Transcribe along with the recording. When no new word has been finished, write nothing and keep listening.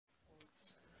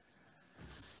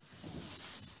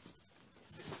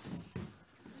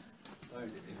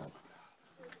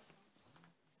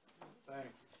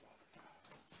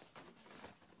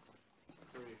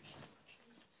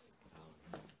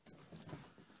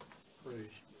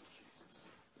Praise you, Lord Jesus.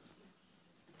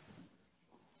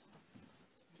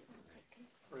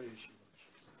 Praise you, Lord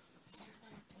Jesus.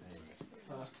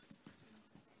 Huh?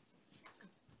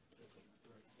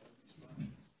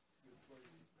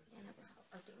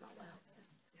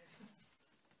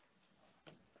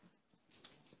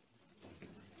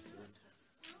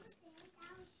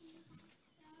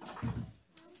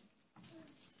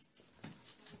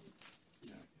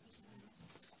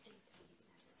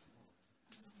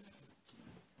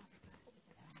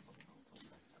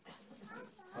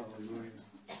 Hallelujah.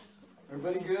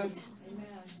 Everybody good?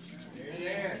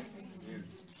 Amen.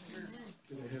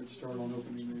 Get a head start on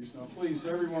opening these. Now, please,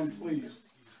 everyone, please.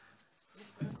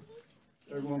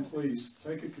 Everyone, please,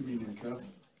 take a communion cup.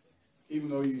 Even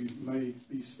though you may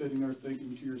be sitting there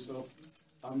thinking to yourself,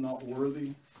 I'm not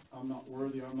worthy, I'm not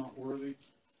worthy, I'm not worthy.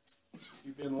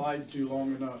 You've been lied to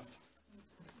long enough.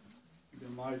 You've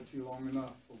been lied to long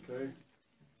enough, okay?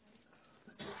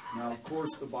 Now, of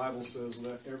course, the Bible says,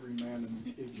 let every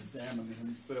man examine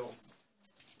himself.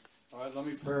 All right, let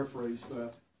me paraphrase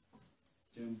that.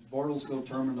 In Bartlesville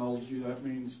terminology, that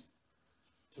means,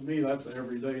 to me, that's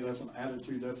every day. That's an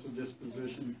attitude. That's a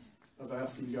disposition of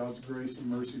asking God's grace and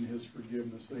mercy and His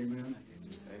forgiveness. Amen.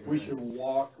 We should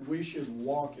walk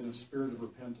in a spirit of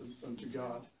repentance unto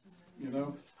God. You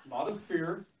know, not of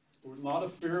fear, not a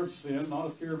fear of sin, not a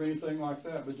fear of anything like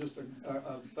that, but just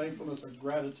a thankfulness, a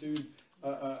gratitude,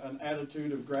 an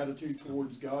attitude of gratitude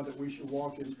towards God, that we should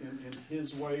walk in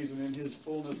His ways and in His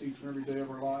fullness each and every day of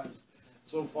our lives.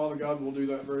 So, Father God, we'll do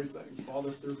that very thing. Father,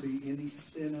 if there be any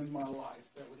sin in my life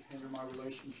that would hinder my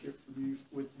relationship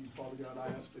with you, Father God, I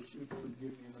ask that you would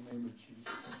forgive me in the name of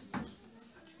Jesus.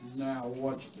 Now,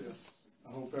 watch this.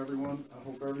 I hope every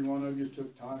one of you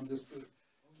took time just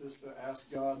to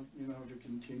ask God, you know, to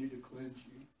continue to cleanse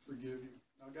you, forgive you.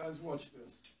 Now, guys, watch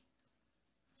this.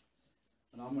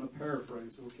 And I'm going to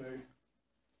paraphrase, okay?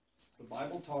 The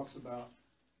Bible talks about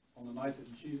on the night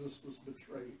that Jesus was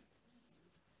betrayed,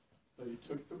 that He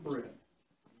took the bread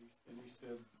and He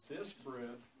said, this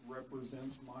bread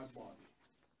represents my body,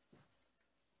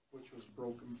 which was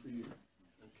broken for you,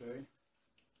 okay?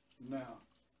 Now,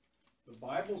 the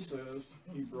Bible says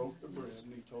He broke the bread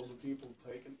and He told the people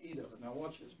to take and eat of it. Now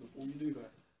watch this before you do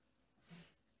that.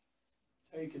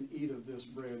 Take and eat of this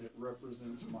bread, it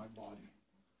represents my body.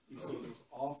 He said, as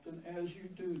often as you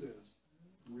do this,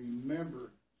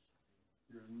 remember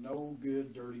you're no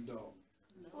good dirty dog.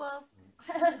 Well,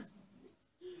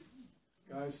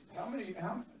 guys,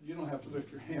 you don't have to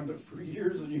lift your hand, but for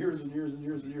years and years and years and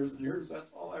years and years and years,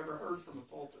 that's all I ever heard from the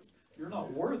pulpit. You're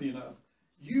not worthy enough.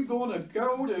 You're going to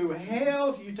go to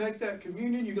hell if you take that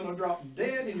communion. You're going to drop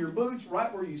dead in your boots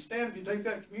right where you stand if you take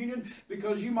that communion,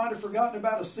 because you might have forgotten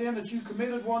about a sin that you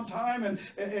committed one time,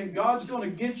 and God's going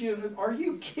to get you. Are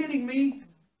you kidding me?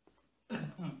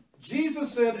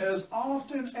 Jesus said, as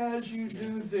often as you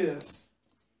do this,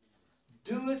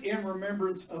 do it in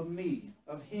remembrance of me,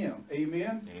 of Him.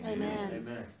 Amen? amen.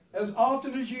 Amen. As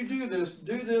often as you do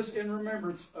this in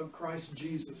remembrance of Christ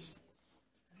Jesus.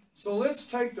 So let's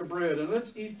take the bread and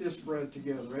let's eat this bread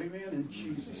together. Amen? In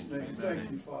Jesus' name. Thank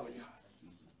you, Father God.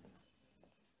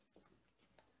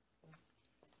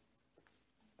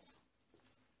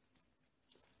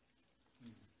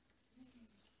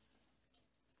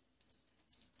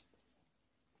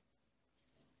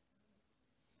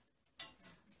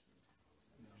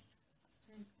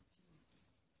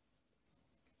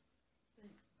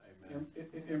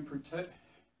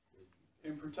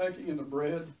 In partaking in the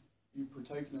bread, you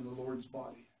partaking in the Lord's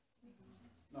body.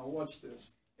 Now watch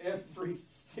this.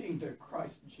 Everything that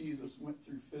Christ Jesus went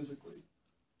through physically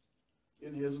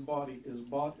in His body is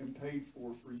bought and paid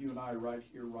for you and I right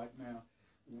here, right now.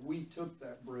 We took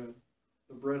that bread,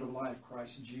 the bread of life,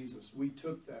 Christ Jesus. We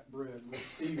took that bread,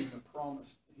 receiving the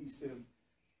promise. He said,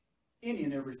 any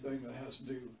and everything that has to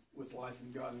do with life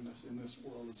and godliness in this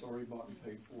world, it's already bought and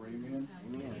paid for. Amen?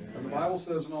 Amen. And the Bible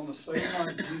says, and on the same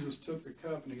night, Jesus took the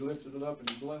cup and He lifted it up and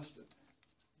He blessed it.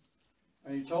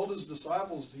 And He told His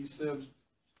disciples, He said,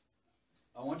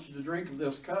 I want you to drink of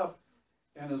this cup,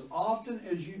 and as often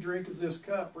as you drink of this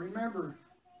cup, remember,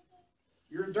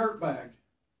 you're a dirtbag.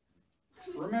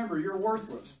 Remember, you're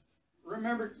worthless.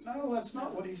 Remember, no, that's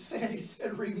not what He said. He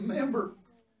said, remember.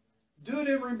 Do it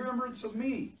in remembrance of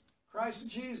me, Christ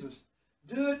Jesus.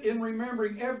 Do it in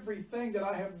remembering everything that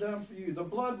I have done for you. The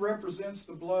blood represents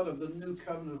the blood of the new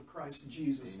covenant of Christ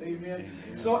Jesus. Amen.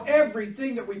 Amen. So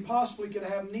everything that we possibly could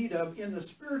have need of in the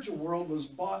spiritual world was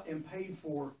bought and paid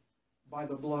for by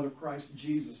the blood of Christ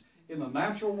Jesus. In the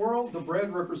natural world, the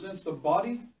bread represents the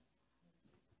body,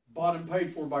 bought and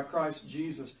paid for by Christ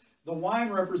Jesus. The wine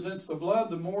represents the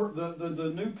blood, the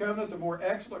new covenant, the more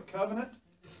excellent covenant.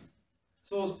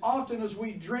 So as often as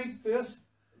we drink this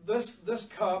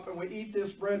cup and we eat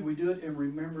this bread, we do it in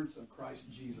remembrance of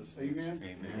Christ Jesus. Amen?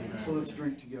 Amen. So let's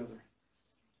drink together.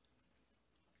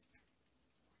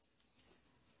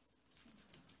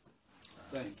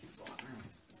 Thank you, Father.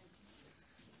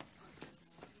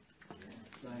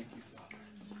 Thank you, Father.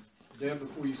 Deb,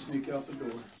 before you sneak out the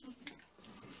door.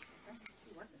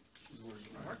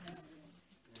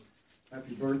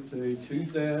 Happy birthday to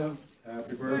Deb.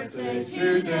 Happy birthday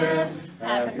to Deb.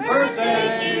 Happy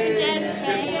birthday to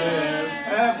Deb.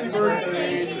 Happy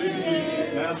birthday to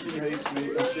you. Now she hates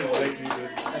me. Oh, she'll hate me,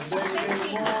 but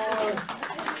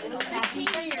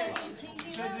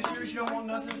So this year she don't want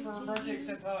nothing for her birthday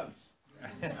except hugs.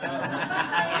 I'm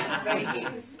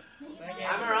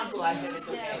her uncle, I said it's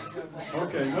okay.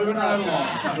 okay, moving right along.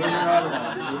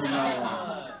 Moving right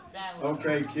along.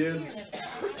 Okay, kids.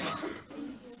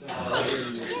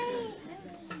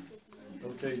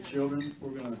 Okay, children, we're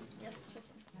going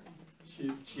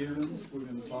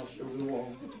to toss you over the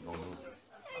wall.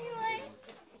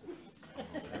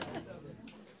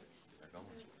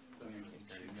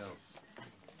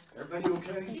 Everybody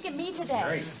okay? You get me today.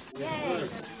 Great. Yay.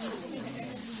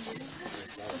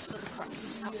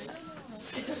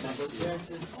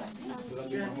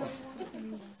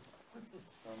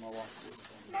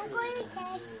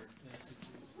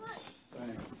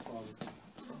 Thank you, Father.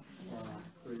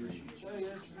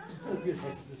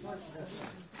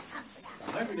 I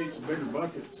think we need some bigger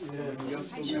buckets. Yeah, we got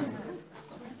so many.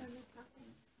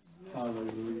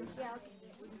 Hallelujah.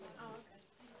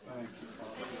 Thank you,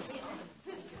 Father.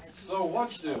 So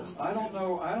watch this. I don't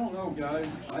know, guys.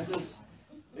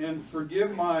 And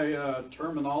forgive my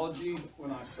terminology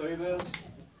when I say this,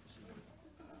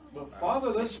 but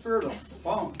Father, this spirit of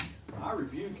funk, I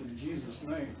rebuke in Jesus'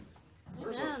 name.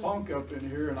 There's a funk up in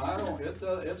here, and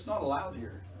it's not allowed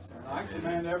here. And I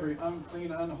command every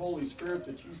unclean, unholy spirit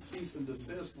that you cease and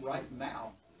desist right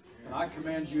now. And I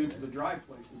command you into the dry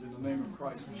places in the name of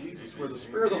Christ Jesus. Where the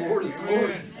Spirit of the Lord is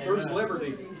Lord, there's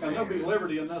liberty. And there'll be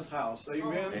liberty in this house.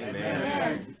 Amen? Amen.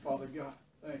 Thank you, Father God.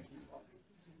 Thank you, Father.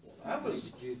 That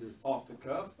was off the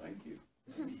cuff. Thank you.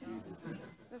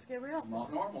 Let's get real.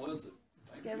 Not normal, is it?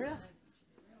 Let's get real.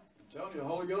 I'm telling you, the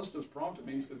Holy Ghost just prompted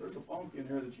me. He said, there's a funk in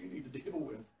here that you need to deal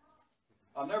with.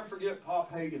 I'll never forget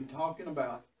Pop Hagen talking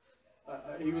about,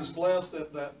 he was blessed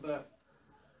that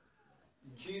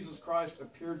Jesus Christ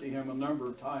appeared to him a number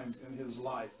of times in his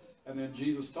life. And then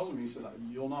Jesus told him, he said,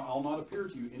 I'll not appear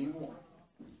to you anymore,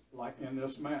 like in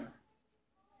this manner.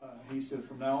 He said,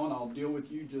 from now on, I'll deal with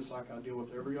you just like I deal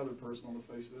with every other person on the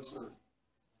face of this earth.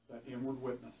 That inward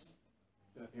witness.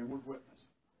 That inward witness.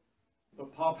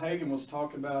 But Pop Hagen was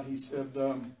talking about, he said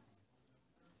that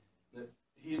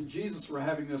he and Jesus were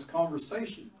having this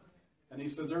conversation. And he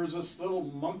said there's this little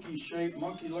monkey-shaped,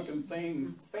 monkey-looking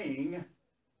thing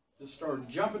just started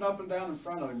jumping up and down in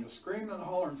front of him, just screaming and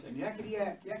hollering, saying,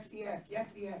 yakety-yak, yakety-yak,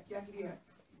 yakety-yak, yakety-yak.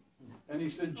 And he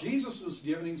said Jesus was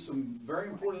giving him some very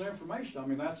important information.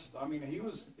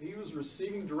 He was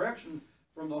receiving direction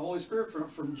from the Holy Spirit,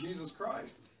 from Jesus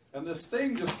Christ. And this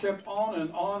thing just kept on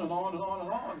and on and on and on and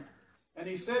on. And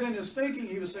he said in his thinking,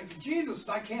 he was thinking, Jesus,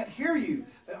 I can't hear you.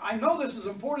 I know this is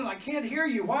important. I can't hear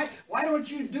you. Why don't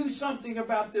you do something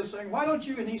about this thing? Why don't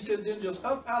you? And he said, then just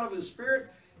up out of his spirit,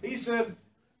 he said,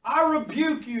 I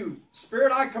rebuke you,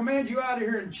 spirit. I command you out of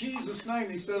here in Jesus' name.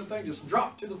 And he said the thing just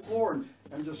dropped to the floor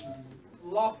and just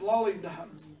lollied,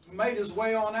 made his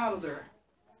way on out of there.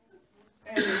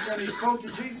 And he spoke to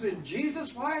Jesus and said,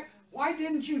 Jesus, why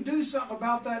didn't you do something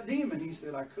about that demon? He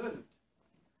said, I couldn't.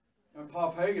 And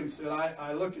Pop Hagen said,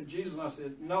 I looked at Jesus and I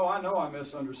said, no, I know I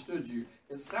misunderstood you.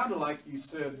 It sounded like you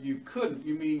said you couldn't.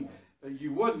 You mean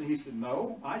you wouldn't? He said,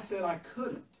 no, I said I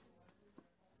couldn't.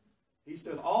 He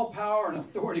said, all power and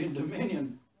authority and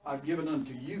dominion I've given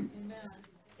unto you.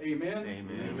 Amen. Amen.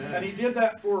 Amen. And he did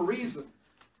that for a reason.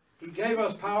 He gave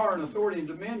us power and authority and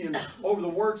dominion over the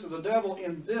works of the devil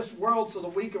in this world so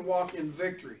that we can walk in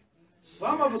victory.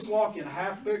 Some of us walk in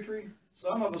half victory.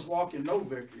 Some of us walk in no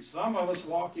victory. Some of us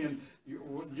walk in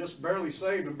just barely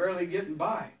saved and barely getting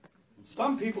by.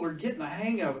 Some people are getting the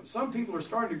hang of it. Some people are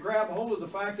starting to grab hold of the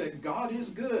fact that God is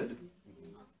good.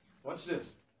 Watch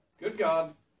this. Good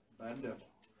God, bad devil.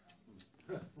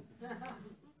 It's going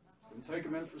to take a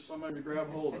minute for somebody to grab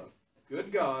hold of.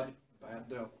 Good God, bad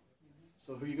devil.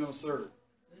 So who are you going to serve?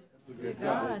 The good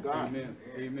God. Amen.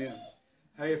 Amen.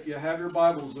 Hey, if you have your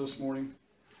Bibles this morning,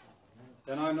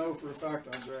 and I know for a fact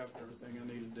I grabbed everything I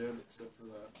needed, Deb, except for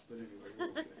that. But anyway, we're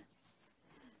okay.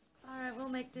 It's all right. We'll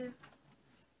make do.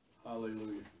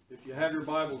 Hallelujah. If you have your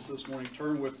Bibles this morning,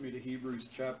 turn with me to Hebrews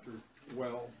chapter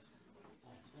 12.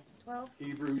 12.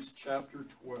 Hebrews chapter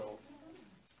 12.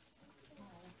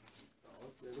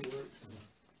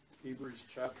 Hebrews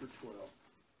chapter 12.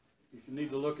 If you need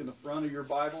to look in the front of your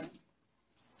Bible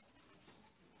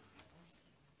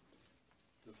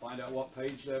to find out what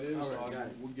page that is,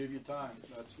 we'll give you time.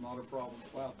 That's not a problem.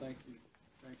 Wow, thank you.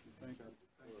 Thank you, thank you.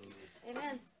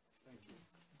 Amen. Thank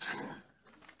you.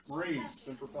 Maureen,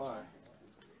 Semper Fi.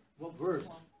 What verse?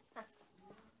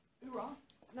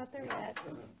 Not there yet.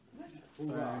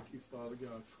 Thank you, Father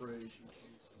God. Praise you,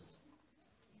 Jesus.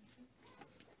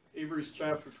 Hebrews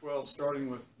chapter 12, starting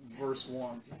with verse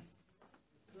 1. I'm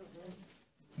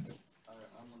going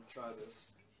to try this.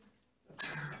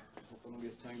 Hope I don't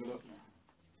get tangled up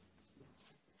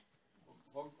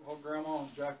now. Hold Grandma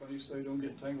and Jack when you say don't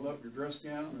get tangled up, your dress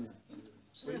gown, or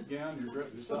sleep gown, your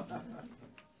dress, something.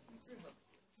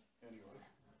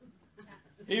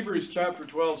 Hebrews chapter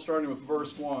 12, starting with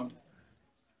verse 1.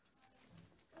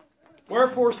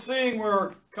 Wherefore, seeing we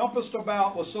are compassed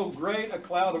about with so great a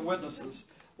cloud of witnesses,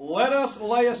 let us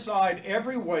lay aside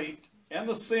every weight and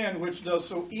the sin which does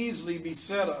so easily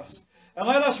beset us, and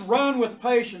let us run with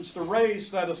patience the race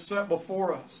that is set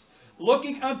before us,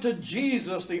 looking unto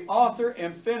Jesus, the author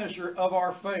and finisher of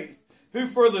our faith, who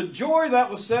for the joy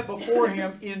that was set before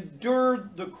him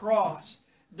endured the cross,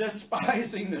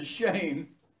 despising the shame,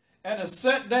 and is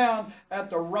set down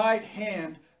at the right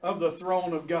hand of the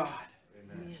throne of God.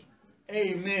 Amen.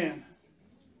 Amen.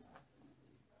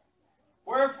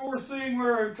 Wherefore, seeing we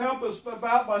are encompassed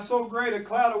about by so great a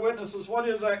cloud of witnesses, what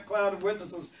is that cloud of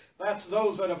witnesses? That's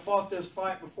those that have fought this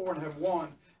fight before and have won.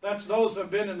 That's those that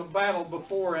have been in the battle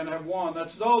before and have won.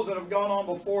 That's those that have gone on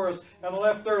before us and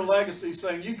left their legacy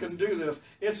saying, you can do this.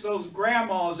 It's those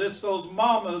grandmas, it's those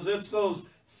mamas, it's those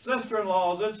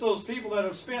sister-in-laws, it's those people that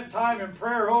have spent time in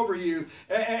prayer over you,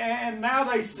 and now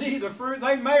they see the fruit.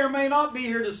 They may or may not be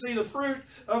here to see the fruit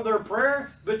of their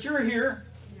prayer, but you're here.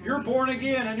 You're born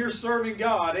again and you're serving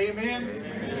God. Amen?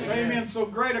 Amen. Amen. So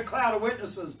great a cloud of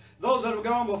witnesses. Those that have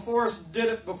gone before us did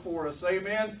it before us.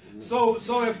 Amen. So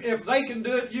if they can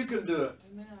do it, you can do it.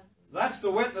 Amen. That's the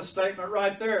witness statement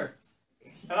right there.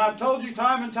 And I've told you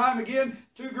time and time again,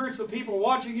 two groups of people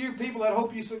watching you, people that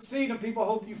hope you succeed and people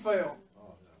hope you fail.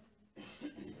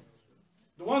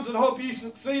 The ones that hope you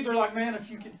succeed, they're like, man,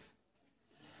 if you can,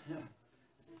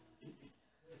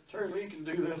 if Terry Lee can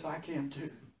do this, I can too.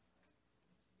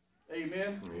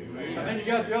 Amen. Amen. And then you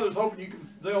got the others hoping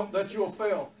that you'll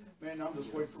fail. Man, I'm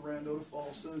just waiting for Rando to fall.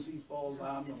 As soon as he falls,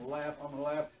 I'm going to laugh. I'm going to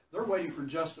laugh. They're waiting for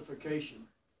justification.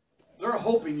 They're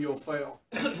hoping you'll fail.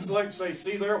 It's like to say,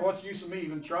 see there, what's the use of me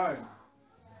even trying?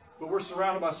 But we're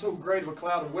surrounded by so great of a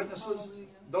cloud of witnesses.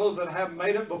 Those that have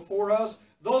made it before us.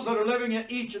 Those that are living it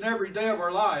each and every day of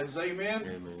our lives. Amen?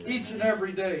 Amen. Each and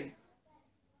every day.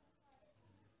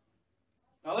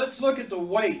 Now let's look at the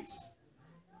weights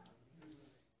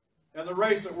and the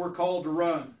race that we're called to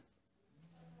run.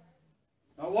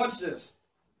 Now watch this.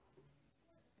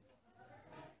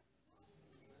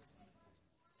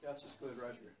 Catch this good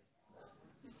right here.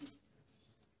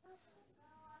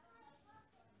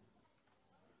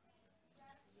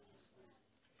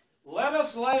 Let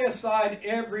us lay aside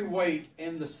every weight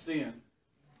and the sin.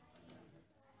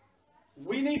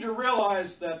 We need to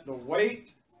realize that the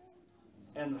weight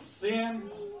and the sin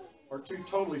are two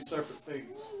totally separate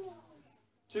things.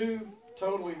 Two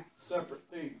totally separate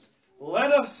things.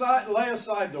 Let us lay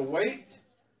aside the weight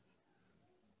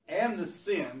and the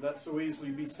sin that so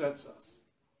easily besets us.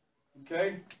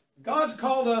 Okay? God's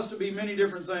called us to be many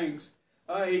different things.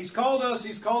 He's called us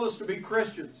to be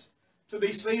Christians, to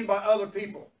be seen by other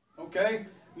people. Okay?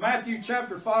 Matthew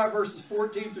chapter 5 verses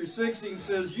 14 through 16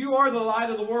 says, you are the light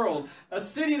of the world. A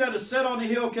city that is set on a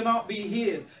hill cannot be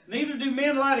hid. Neither do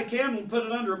men light a candle and put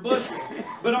it under a bushel,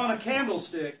 but on a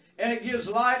candlestick, and it gives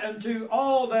light unto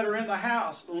all that are in the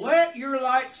house. Let your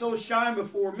light so shine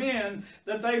before men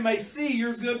that they may see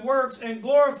your good works and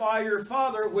glorify your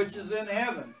Father which is in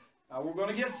heaven. Now we're going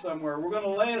to get somewhere. We're going to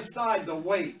lay aside the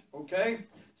weight. Okay?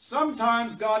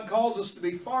 Sometimes God calls us to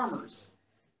be farmers.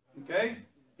 Okay?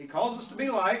 He calls us to be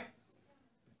light.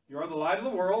 You are the light of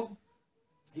the world.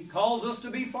 He calls us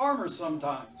to be farmers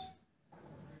sometimes.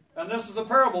 And this is the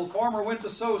parable. The farmer went to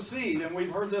sow seed, and we've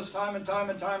heard this time and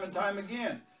time and time and time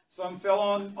again. Some fell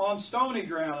on stony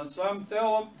ground, and some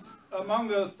fell among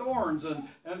the thorns,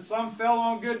 and some fell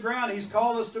on good ground. He's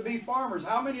called us to be farmers.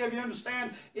 How many of you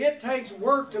understand it takes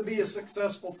work to be a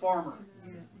successful farmer?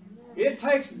 It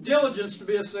takes diligence to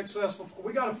be a successful farmer.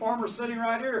 We got a farmer sitting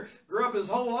right here, grew up his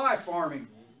whole life farming.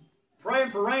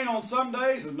 Praying for rain on some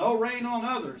days and no rain on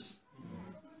others.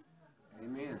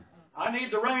 Amen. I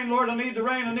need the rain, Lord, I need the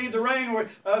rain, I need the rain.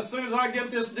 As soon as I get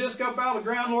this disc up out of the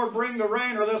ground, Lord, bring the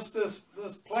rain, or this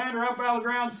planter up out of the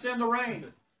ground, send the rain.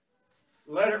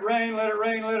 Let it rain, let it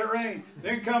rain, let it rain.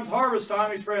 Then comes harvest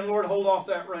time, he's praying, Lord, hold off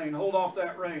that rain, hold off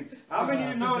that rain. How many of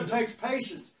you know it takes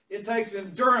patience, it takes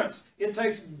endurance, it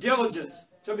takes diligence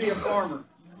to be a farmer?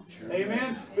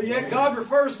 Amen? But yet God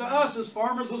refers to us as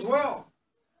farmers as well.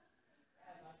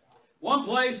 One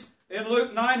place in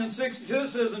Luke 9:62 it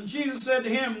says, and Jesus said to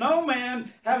him, no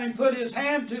man, having put his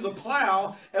hand to the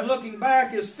plow and looking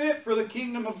back, is fit for the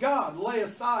kingdom of God. Lay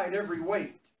aside every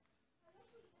weight.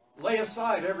 Lay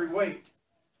aside every weight.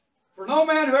 For no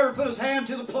man who ever put his hand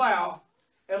to the plow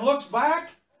and looks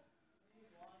back.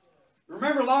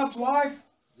 Remember Lot's wife?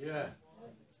 Yeah.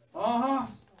 Uh-huh.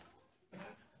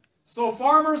 So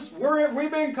farmers,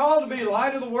 we've been called to be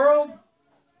light of the world.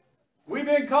 We've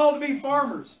been called to be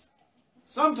farmers.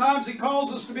 Sometimes he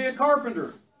calls us to be a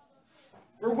carpenter.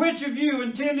 For which of you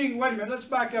intending, wait a minute, let's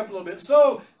back up a little bit.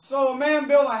 So a man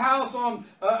built a house on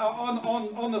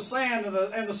the sand,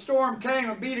 and the storm came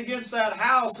and beat against that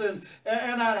house, and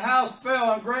that house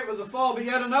fell, and great was the fall. But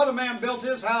yet another man built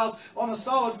his house on a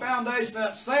solid foundation.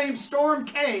 That same storm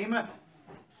came.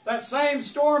 That same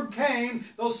storm came.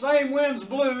 Those same winds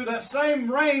blew. That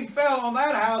same rain fell on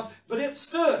that house, but it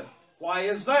stood. Why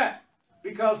is that?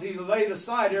 Because he laid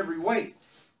aside every weight.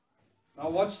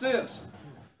 Now watch this.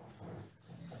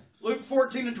 Luke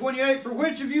 14:28, for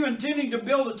which of you intending to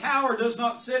build a tower does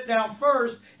not sit down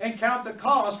first and count the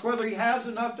cost, whether he has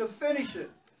enough to finish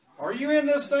it? Are you in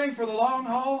this thing for the long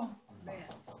haul?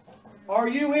 Are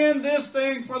you in this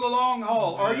thing for the long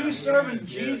haul? Are you serving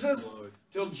Jesus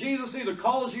till Jesus either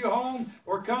calls you home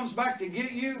or comes back to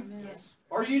get you?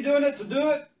 Are you doing it to do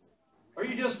it? Or are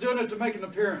you just doing it to make an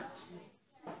appearance?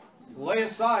 Lay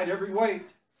aside every weight.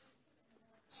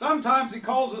 Sometimes he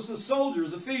calls us as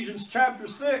soldiers. Ephesians chapter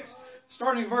 6,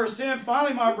 starting verse 10.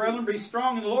 Finally, my brethren, be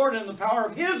strong in the Lord and in the power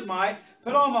of his might.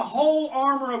 Put on the whole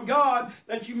armor of God,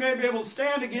 that you may be able to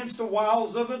stand against the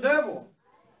wiles of the devil.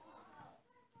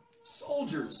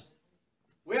 Soldiers.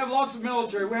 We have lots of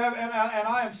military. We have, and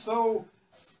I am so,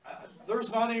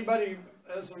 there's not anybody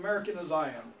as American as I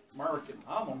am. American.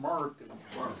 I'm American.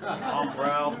 I'm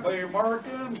proud to be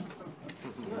American.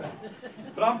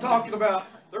 But I'm talking about,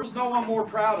 there's no one more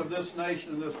proud of this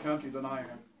nation and this country than I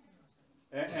am.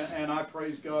 And I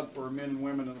praise God for our men and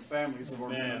women and the families of our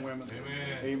men and women.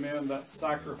 Amen. That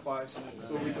sacrifice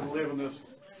so we can live in this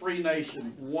free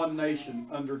nation, one nation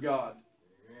under God.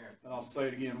 And I'll say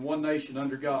it again, one nation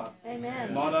under God.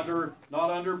 Amen. Not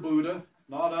under Buddha,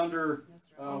 not under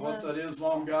what's that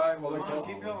Islam guy? Well, they call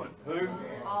Keep going. who?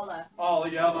 Allah. Allah,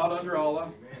 yeah, not under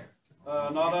Allah.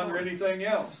 Not under anything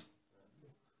else.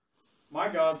 My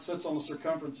God sits on the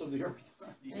circumference of the earth.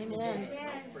 Amen.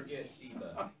 Forget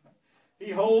Sheba.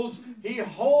 He holds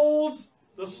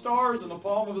the stars in the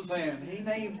palm of his hand. He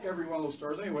named every one of those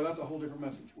stars. Anyway, that's a whole different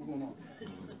message. We're going on.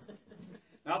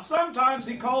 Now, sometimes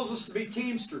he calls us to be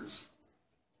teamsters,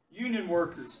 union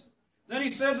workers. Then he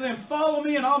said to them, follow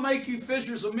me and I'll make you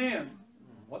fishers of men.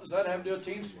 What does that have to do with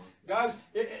teamsters? Guys,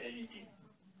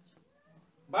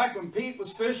 back when Pete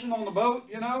was fishing on the boat,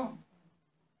 you know,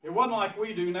 it wasn't like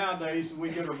we do nowadays. We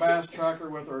get our bass tracker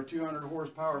with our 200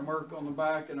 horsepower Merc on the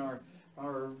back and our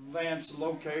Vance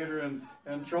locator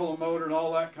and trolling motor and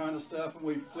all that kind of stuff, and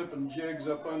we flipping jigs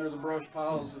up under the brush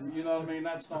piles, and you know what I mean?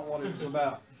 That's not what it was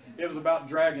about. It was about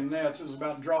dragging nets. It was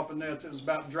about dropping nets. It was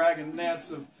about dragging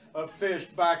nets of fish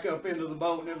back up into the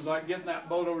boat, and it was like getting that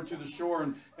boat over to the shore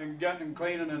and getting and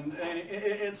cleaning, and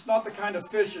it's not the kind of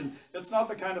fishing. It's not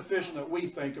the kind of fishing that we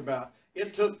think about.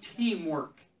 It took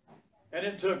teamwork, and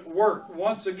it took work.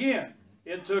 Once again,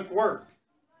 it took work.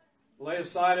 Lay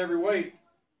aside every weight.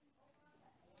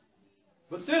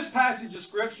 But this passage of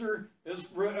Scripture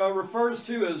refers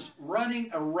to as running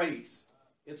a race.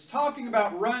 It's talking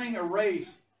about running a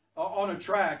race on a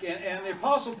track. And the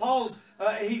Apostle Paul's,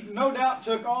 he no doubt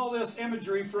took all this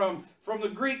imagery from the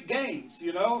Greek games,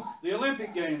 you know, the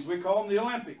Olympic games. We call them the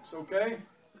Olympics, okay?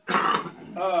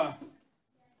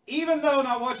 Even though,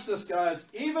 now watch this, guys,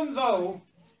 even though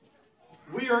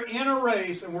we are in a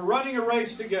race and we're running a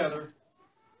race together,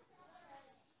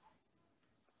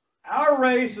 our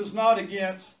race is not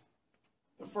against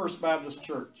the First Baptist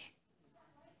Church.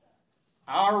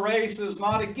 Our race is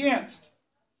not against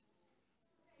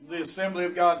the Assembly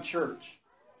of God Church.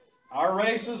 Our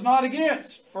race is not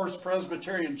against First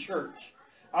Presbyterian Church.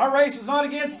 Our race is not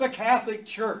against the Catholic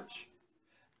Church.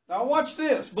 Now watch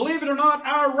this. Believe it or not,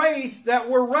 our race that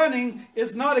we're running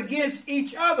is not against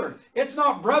each other. It's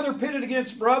not brother pitted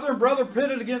against brother and brother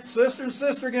pitted against sister and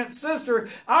sister against sister.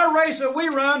 Our race that we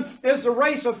run is the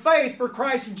race of faith for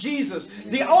Christ Jesus.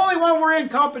 The only one we're in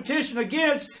competition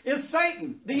against is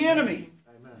Satan, the enemy.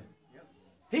 Amen.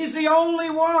 He's the only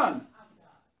one.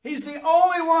 He's the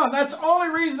only one. That's the only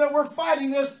reason that we're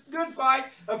fighting this good fight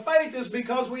of faith is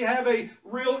because we have a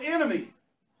real enemy.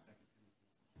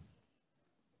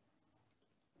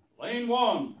 Lane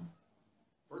 1,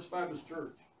 First Baptist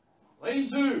Church. Lane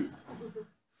 2,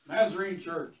 Nazarene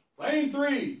Church. Lane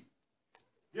 3,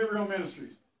 Gabriel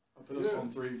Ministries. I put us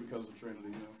on 3 because of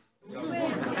Trinity, you know.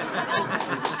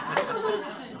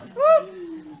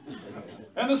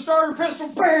 And the starter pistol,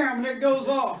 bam, and it goes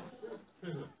off.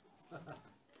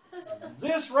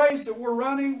 This race that we're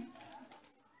running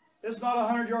is not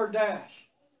a 100-yard dash.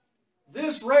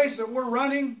 This race that we're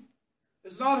running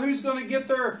is not who's going to get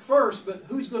there first, but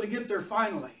who's going to get there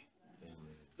finally.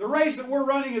 The race that we're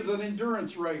running is an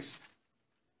endurance race.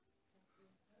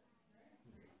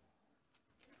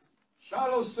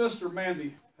 Shiloh's sister,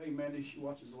 Mandy. Hey, Mandy, she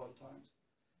watches a lot of times.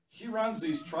 She runs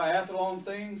these triathlon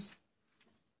things.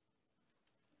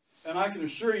 And I can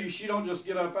assure you, she don't just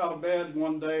get up out of bed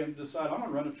one day and decide, I'm going to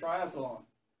run a triathlon.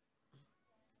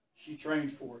 She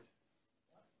trained for it.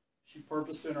 She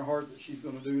purposed in her heart that she's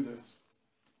going to do this.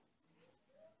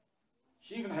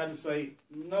 She even had to say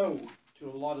no to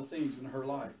a lot of things in her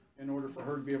life in order for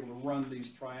her to be able to run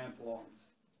these triathlons,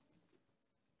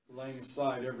 laying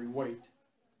aside every weight.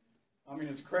 I mean,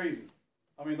 it's crazy.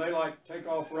 I mean, they like take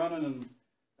off running and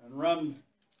run,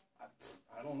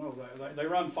 I don't know, they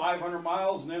run 500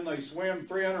 miles and then they swim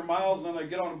 300 miles and then they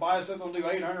get on a bicycle and do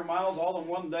 800 miles all in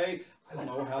one day. I don't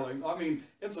know how they, I mean,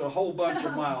 it's a whole bunch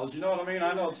of miles. You know what I mean?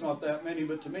 I know it's not that many,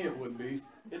 but to me it would be.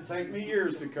 It'd take me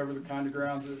years to cover the kind of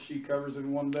grounds that she covers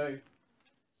in one day.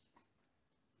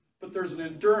 But there's an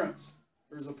endurance.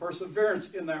 There's a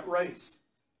perseverance in that race.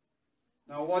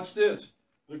 Now watch this.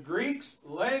 The Greeks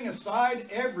laying aside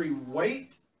every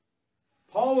weight.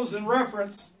 Paul was in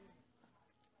reference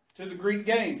to the Greek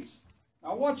games.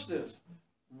 Now watch this.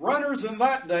 Runners in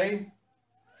that day,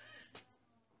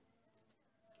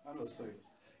 how do I say this?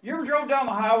 You ever drove down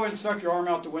the highway and stuck your arm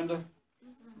out the window?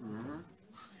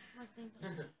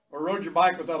 Or rode your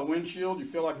bike without a windshield? You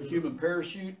feel like a human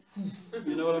parachute?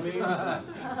 You know what I mean?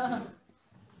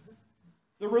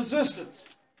 The resistance.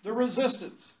 The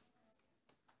resistance.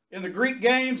 In the Greek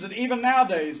games, and even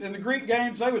nowadays, in the Greek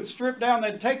games, they would strip down,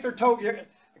 they'd take their toga.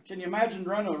 Can you imagine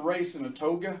running a race in a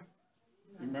toga?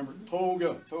 You remember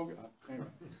toga? Anyway.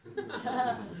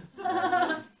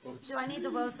 Do I need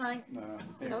the woe sign? No.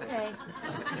 Anyway. Okay.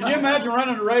 Can you imagine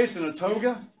running a race in a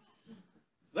toga?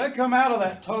 They come out of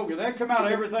that toga. They come out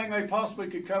of everything they possibly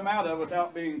could come out of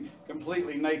without being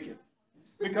completely naked.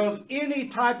 Because any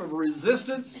type of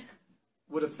resistance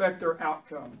would affect their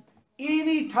outcome.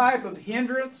 Any type of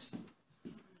hindrance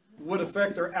would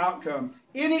affect their outcome.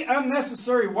 Any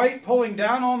unnecessary weight pulling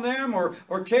down on them or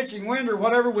catching wind or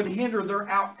whatever would hinder their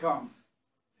outcome.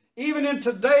 Even in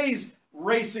today's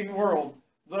racing world,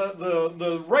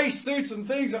 the race suits and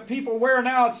things that people wear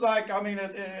now, it's like, I mean,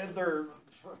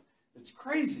 it's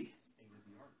crazy.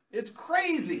 It's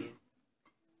crazy.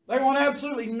 They want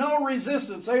absolutely no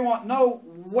resistance. They want no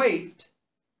weight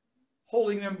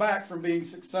holding them back from being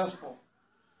successful.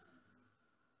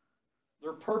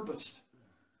 They're purposed.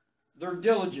 They're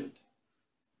diligent.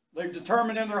 They've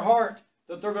determined in their heart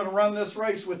that they're going to run this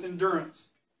race with endurance.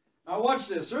 Now watch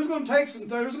this. There's going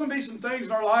to be some things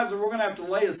in our lives that we're going to have to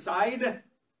lay aside. There's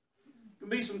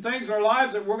going to be some things in our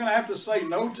lives that we're going to have to say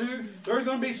no to. There's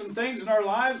going to be some things in our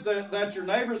lives that your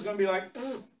neighbor is going to be like,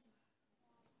 it's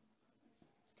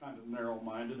kind of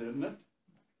narrow-minded, isn't it?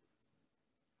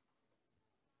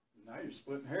 Now you're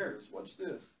splitting hairs. Watch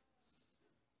this.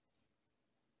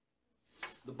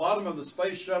 The bottom of the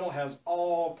space shuttle has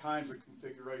all kinds of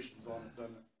configurations on it,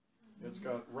 doesn't it? It's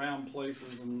got round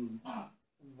places and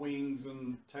wings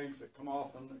and tanks that come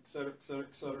off and et cetera, et cetera,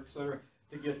 et cetera, et cetera,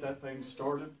 to get that thing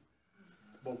started.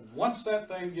 But once that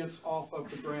thing gets off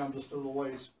the ground just a little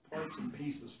ways, parts and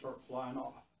pieces start flying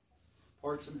off.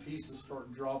 Parts and pieces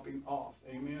start dropping off.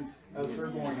 Amen? As they're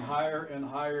going higher and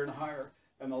higher and higher.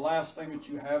 And the last thing that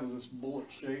you have is this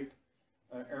bullet shape,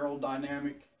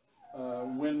 aerodynamic,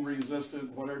 wind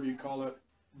resistant, whatever you call it,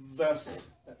 vessel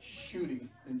that's shooting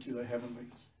into the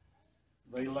heavenlies.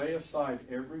 They lay aside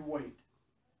every weight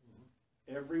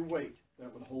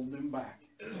that would hold them back.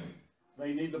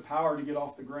 They need the power to get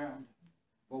off the ground.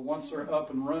 But once they're up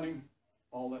and running,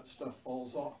 all that stuff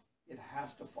falls off. It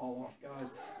has to fall off,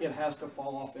 guys. It has to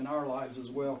fall off in our lives as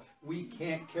well. We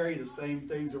can't carry the same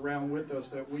things around with us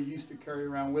that we used to carry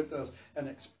around with us and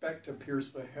expect to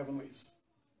pierce the heavenlies.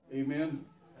 Amen?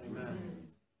 Amen.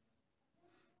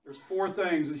 There's four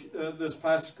things. This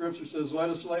passage of Scripture says, let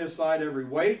us lay aside every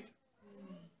weight,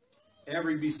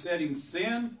 every besetting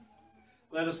sin.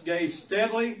 Let us gaze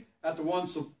steadily at the one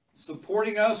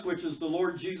supporting us, which is the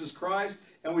Lord Jesus Christ,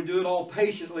 and we do it all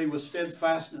patiently with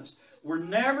steadfastness. We're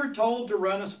never told to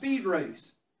run a speed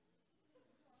race.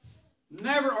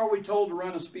 Never are we told to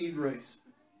run a speed race.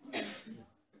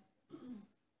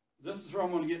 This is where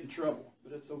I'm going to get in trouble,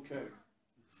 but it's okay.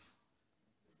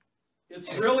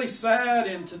 It's really sad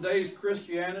in today's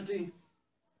Christianity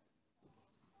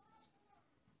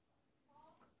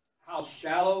how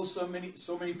shallow so many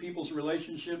people's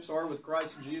relationships are with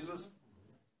Christ Jesus.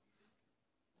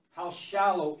 How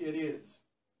shallow it is.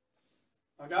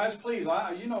 Now, guys, please,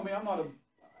 you know me, I'm not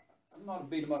a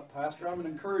beat 'em up pastor. I'm an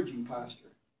encouraging pastor.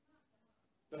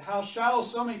 But how shallow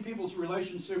so many people's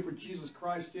relationship with Jesus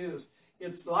Christ is.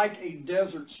 It's like a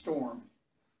desert storm.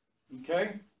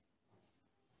 Okay?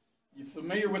 You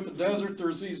familiar with the desert?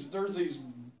 There's these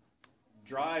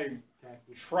dry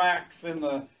tracks in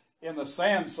the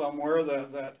sand somewhere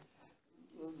that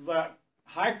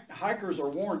hikers are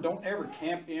warned, don't ever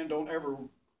camp in, don't ever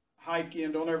hike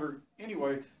in, don't ever.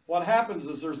 Anyway, what happens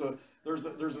is there's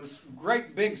this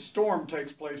great big storm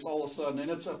takes place all of a sudden, and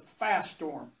it's a fast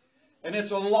storm, and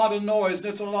it's a lot of noise, and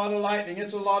it's a lot of lightning,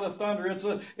 it's a lot of thunder, it's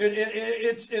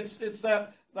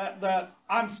that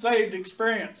I'm saved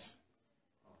experience.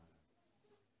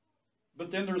 But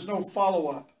then there's no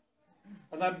follow-up.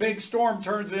 And that big storm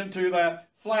turns into that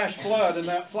flash flood, and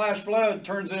that flash flood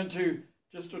turns into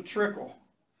just a trickle.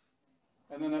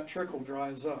 And then that trickle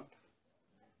dries up.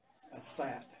 That's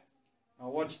sad. Now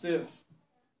watch this.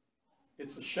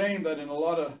 It's a shame that in a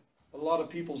lot of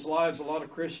people's lives, a lot of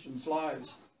Christians'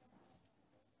 lives,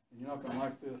 and you're not going to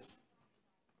like this.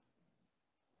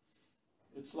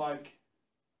 It's like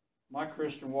my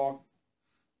Christian walk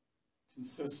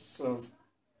consists of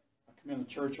come into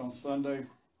church on Sunday,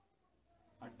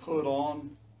 I put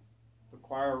on the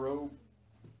choir robe,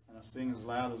 and I sing as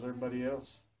loud as everybody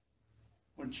else.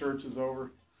 When church is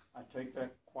over, I take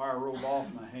that choir robe off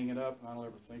and I hang it up, and I don't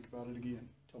ever think about it again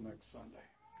until next Sunday.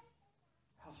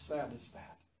 How sad is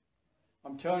that?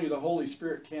 I'm telling you, the Holy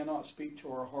Spirit cannot speak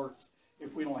to our hearts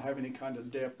if we don't have any kind of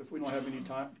depth, if we don't have any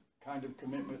kind of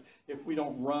commitment, if we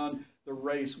don't run the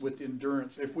race with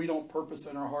endurance, if we don't purpose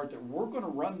in our heart that we're going to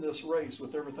run this race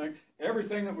with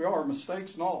everything that we are,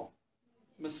 mistakes and all.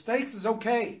 Mistakes is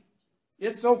okay.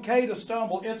 It's okay to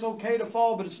stumble. It's okay to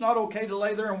fall, but it's not okay to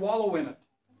lay there and wallow in it.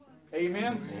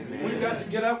 Amen? Amen. We've got to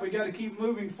get up. We've got to keep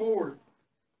moving forward.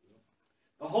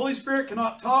 The Holy Spirit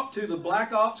cannot talk to the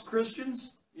black ops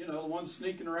Christians, you know, the ones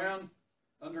sneaking around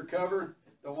undercover.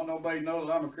 Don't want nobody to know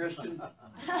that I'm a Christian.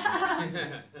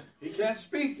 He can't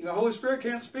speak. The Holy Spirit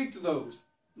can't speak to those.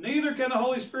 Neither can the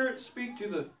Holy Spirit speak to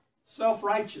the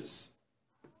self-righteous.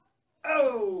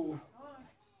 Oh!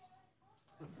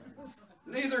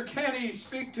 Neither can he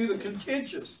speak to the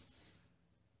contentious.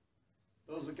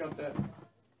 Those that got that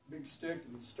big stick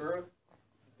and stir it.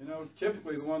 You know,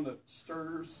 typically the one that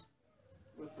stirs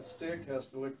with the stick has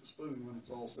to lick the spoon when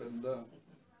it's all said and done.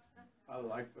 I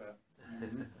like that.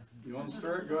 You want to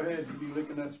stir it? Go ahead. You'll be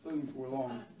licking that spoon for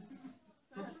long.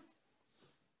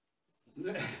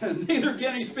 Neither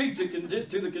can he speak to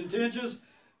the contentious,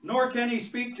 nor can he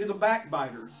speak to the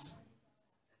backbiters,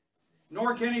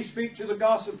 nor can he speak to the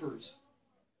gossipers,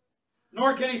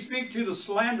 nor can he speak to the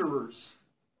slanderers,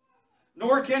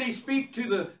 nor can he speak to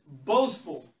the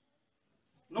boastful,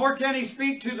 nor can he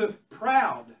speak to the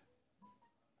proud.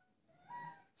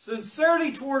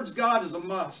 Sincerity towards God is a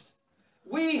must.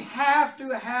 We have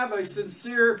to have a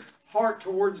sincere heart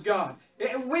towards God.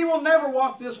 We will never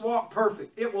walk this walk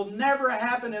perfect. It will never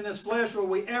happen in this flesh will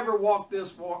we ever walk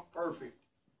this walk perfect.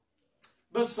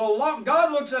 But so long,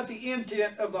 God looks at the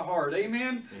intent of the heart.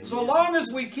 Amen? Amen. So long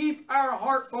as we keep our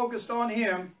heart focused on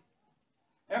Him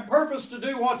and purpose to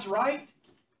do what's right,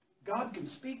 God can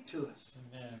speak to us.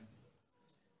 Amen.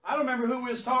 I don't remember who we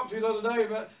was talking to the other day,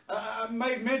 but I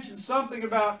may have mentioned something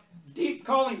about deep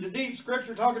calling to deep.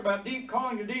 Scripture talking about deep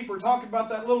calling to deep. We're talking about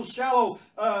that little shallow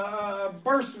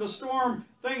burst of a storm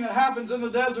thing that happens in the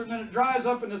desert and then it dries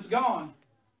up and it's gone.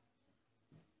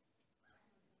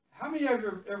 How many of you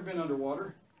have ever been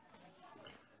underwater?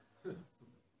 You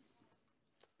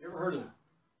ever heard of a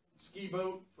ski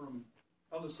boat from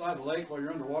other side of the lake while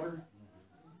you're underwater?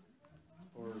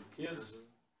 Or kids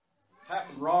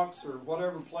tapping rocks or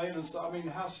whatever, playing and stuff. I mean,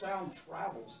 how sound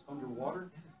travels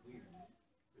underwater.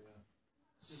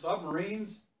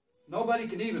 Submarines. Nobody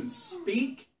can even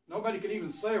speak. Nobody can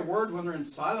even say a word when they're in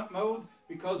silent mode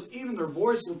because even their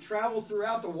voice will travel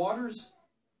throughout the waters.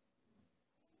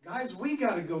 Guys, we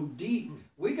got to go deep.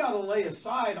 We got to lay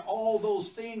aside all those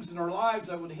things in our lives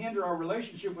that would hinder our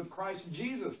relationship with Christ and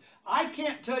Jesus. I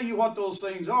can't tell you what those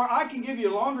things are. I can give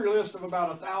you a laundry list of about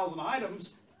 1,000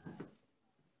 items.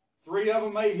 3 of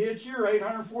them may hit you, or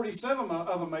 847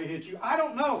 of them may hit you. I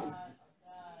don't know.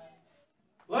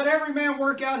 Let every man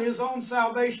work out his own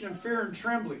salvation in fear and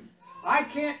trembling. I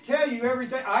can't tell you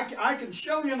everything. I can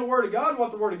show you in the Word of God what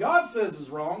the Word of God says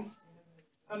is wrong.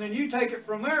 And then you take it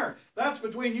from there. That's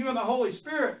between you and the Holy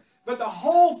Spirit. But the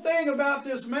whole thing about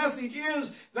this message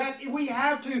is that we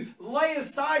have to lay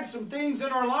aside some things in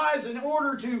our lives in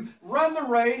order to run the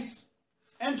race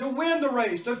and to win the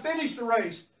race, to finish the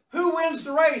race. Who wins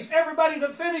the race? Everybody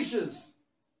that finishes.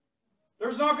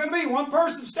 There's not going to be one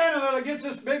person standing there that gets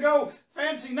this big old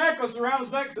fancy necklace around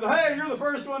his neck and says, hey, you're the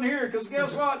first one here. Because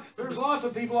guess what? There's lots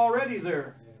of people already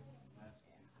there.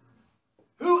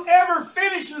 Whoever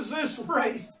finishes this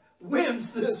race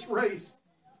wins this race.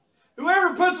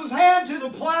 Whoever puts his hand to the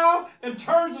plow and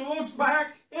turns and looks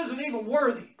back isn't even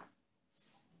worthy.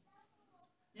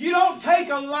 You don't take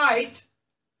a light,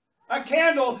 a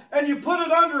candle, and you put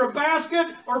it under a basket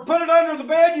or put it under the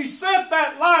bed. You set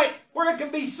that light where it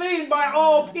can be seen by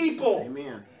all people.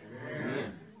 Amen.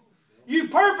 Amen. You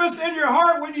purpose in your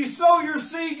heart when you sow your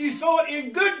seed, you sow it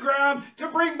in good ground to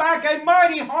bring back a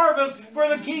mighty harvest for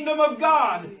the kingdom of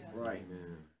God. Right.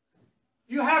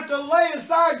 You have to lay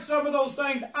aside some of those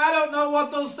things. I don't know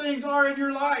what those things are in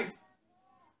your life.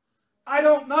 I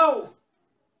don't know.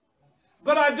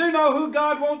 But I do know who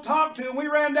God won't talk to. And we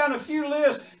ran down a few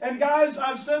lists. And guys,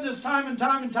 I've said this time and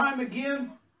time and time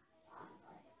again.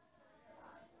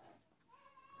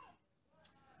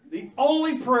 The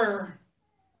only prayer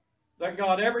that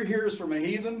God ever hears from a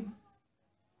heathen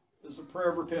is a prayer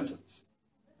of repentance.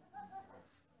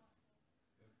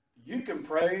 You can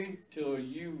pray till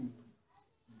you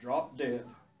drop dead.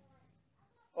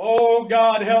 Oh,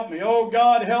 God, help me. Oh,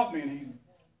 God, help me. And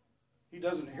he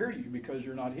doesn't hear you because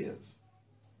you're not his.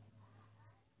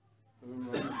 Ooh,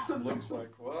 I get some looks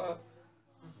like, what?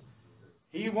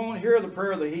 He won't hear the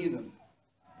prayer of the heathen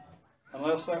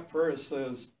unless that prayer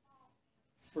says,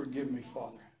 forgive me,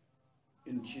 Father,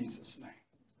 in Jesus' name.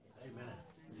 Amen.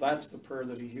 That's the prayer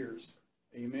that he hears.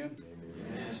 Amen?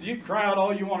 Amen. So you can cry out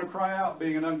all you want to cry out.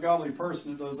 Being an ungodly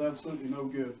person, it does absolutely no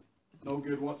good. No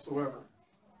good whatsoever.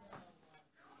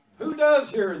 Who does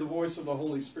hear the voice of the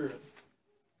Holy Spirit?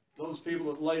 Those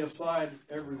people that lay aside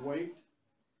every weight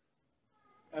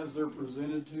as they're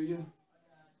presented to you.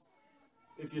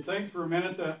 If you think for a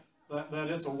minute that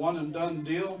it's a one and done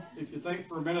deal, if you think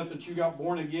for a minute that you got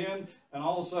born again and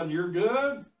all of a sudden you're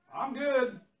good, I'm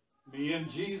good. Me and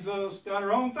Jesus got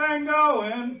our own thing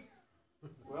going.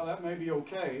 Well, that may be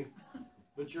okay,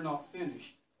 but you're not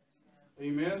finished.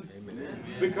 Amen? Amen.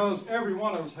 Because every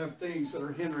one of us have things that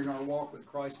are hindering our walk with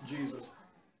Christ Jesus.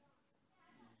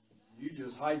 You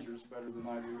just hide yours better than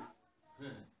I do.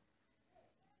 Ooh,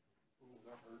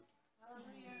 that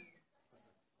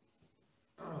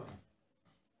hurt.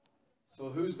 So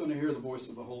who's going to hear the voice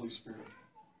of the Holy Spirit?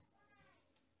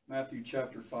 Matthew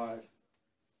chapter 5.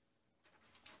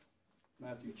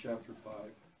 Matthew chapter 5.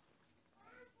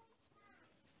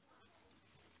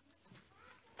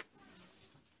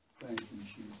 Thank you,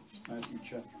 Jesus. Matthew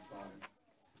chapter 5.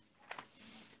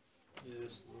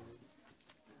 Yes, Lord.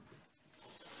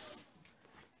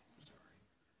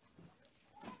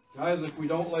 Guys, if we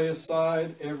don't lay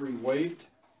aside every weight,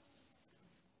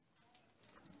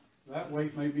 that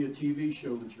weight may be a TV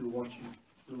show that you're watching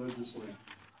religiously.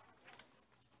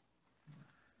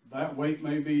 That weight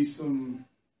may be some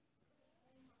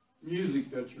music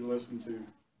that you're listening to.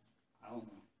 I don't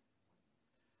know.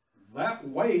 That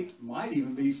weight might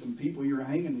even be some people you're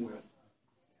hanging with.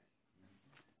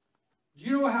 Do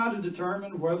you know how to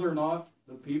determine whether or not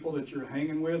the people that you're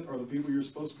hanging with are the people you're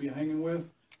supposed to be hanging with?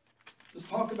 Just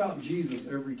talk about Jesus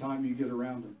every time you get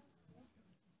around them.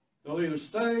 They'll either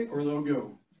stay or they'll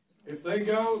go. If they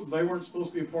go, they weren't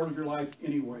supposed to be a part of your life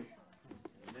anyway.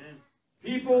 Amen.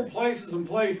 People, places, and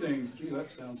playthings. Gee, that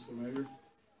sounds familiar.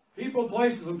 People,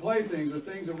 places, and playthings are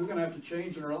things that we're going to have to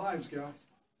change in our lives, guys.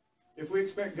 If we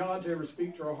expect God to ever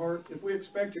speak to our hearts, if we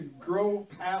expect to grow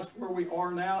past where we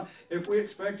are now, if we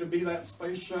expect to be that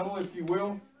space shuttle, if you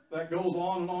will, that goes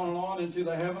on and on and on into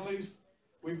the heavenlies,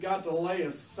 we've got to lay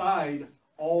aside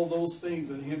all those things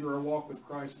that hinder our walk with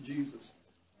Christ Jesus.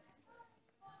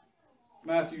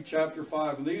 Matthew chapter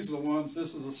 5, and these are the ones,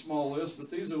 this is a small list,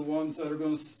 but these are the ones that are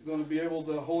going to be able,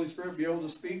 the Holy Spirit be able to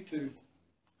speak to.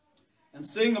 And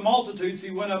seeing the multitudes,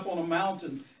 he went up on a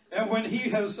mountain, And when he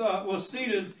was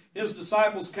seated, his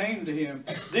disciples came to him.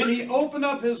 Then he opened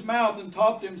up his mouth and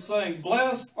taught them, saying,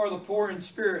 Blessed are the poor in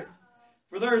spirit,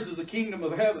 for theirs is the kingdom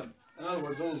of heaven. In other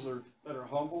words, those that are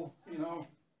humble,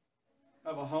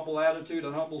 have a humble attitude,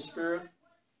 a humble spirit,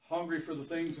 hungry for the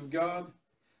things of God.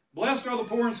 Blessed are the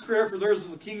poor in spirit, for theirs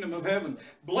is the kingdom of heaven.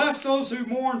 Blessed those who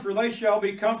mourn, for they shall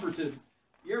be comforted.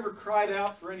 You ever cried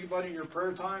out for anybody in your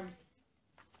prayer time?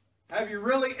 Have you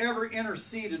really ever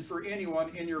interceded for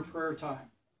anyone in your prayer time?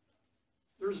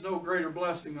 There's no greater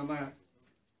blessing than that,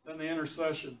 than the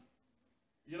intercession.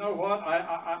 You know what?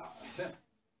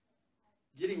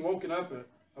 Getting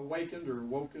awakened or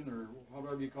woken or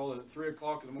whatever you call it at 3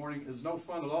 o'clock in the morning is no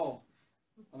fun at all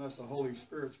unless the Holy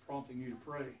Spirit's prompting you to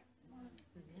pray.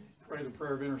 Pray the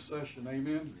prayer of intercession.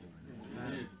 Amen.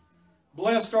 Amen.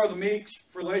 Blessed are the meek,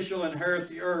 for they shall inherit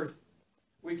the earth.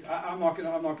 I'm not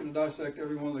going to dissect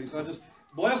every one of these.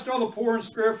 Blessed are the poor in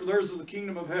spirit, for theirs is the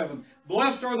kingdom of heaven.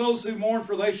 Blessed are those who mourn,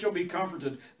 for they shall be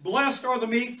comforted. Blessed are the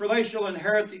meek, for they shall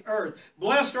inherit the earth.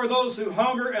 Blessed are those who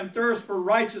hunger and thirst for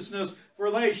righteousness,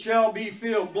 for they shall be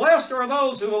filled. Blessed are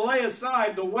those who will lay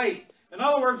aside the weight. In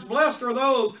other words, blessed are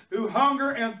those who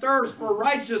hunger and thirst for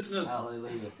righteousness.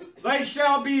 Hallelujah. They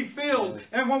shall be filled.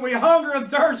 And when we hunger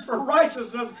and thirst for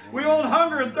righteousness, we won't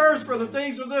hunger and thirst for the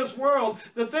things of this world,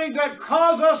 the things that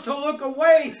cause us to look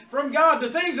away from God, the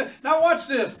things that... Now watch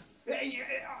this.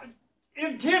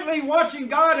 Intently watching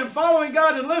God and following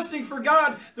God and listening for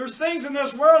God, there's things in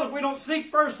this world, if we don't seek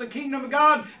first the kingdom of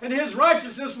God and His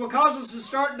righteousness, will cause us to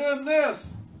start doing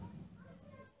this.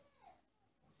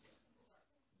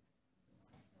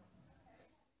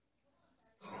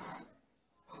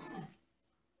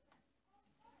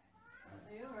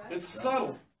 It's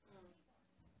subtle.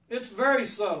 It's very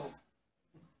subtle.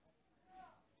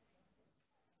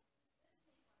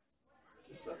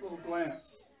 Just that little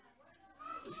glance.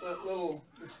 Just that little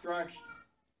distraction.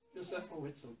 Just that, oh,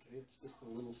 it's okay. It's just a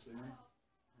little sin.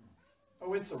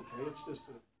 Oh, it's okay. It's just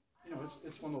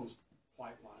it's one of those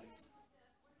white lies.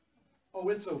 Oh,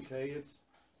 it's okay. It's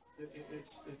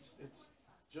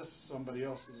just somebody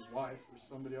else's wife or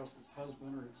somebody else's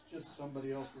husband, or it's just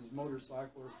somebody else's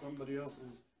motorcycle or somebody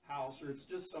else's house, or it's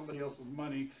just somebody else's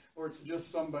money, or it's just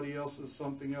somebody else's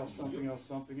something else.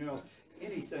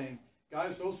 Anything.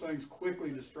 Guys, those things quickly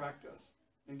distract us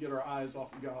and get our eyes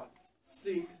off of God.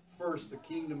 Seek first the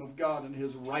kingdom of God and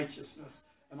His righteousness.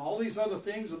 And all these other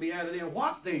things will be added in.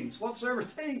 What things? Whatsoever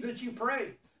things that you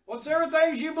pray. Whatsoever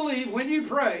things you believe when you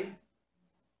pray.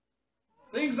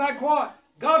 Things like what?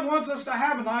 God wants us to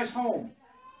have a nice home.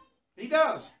 He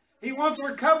does. He wants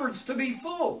our cupboards to be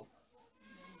full.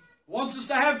 Wants us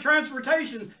to have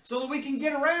transportation so that we can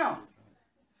get around.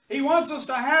 He wants us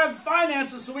to have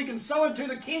finances so we can sow into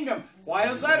the kingdom. Why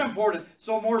is that important?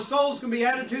 So more souls can be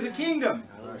added to the kingdom.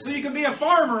 So you can be a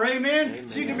farmer, amen?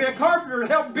 So you can be a carpenter to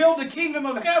help build the kingdom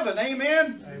of heaven,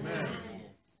 amen?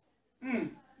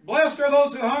 Amen. Blessed are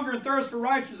those who hunger and thirst for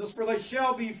righteousness, for they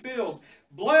shall be filled.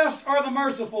 Blessed are the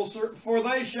merciful, for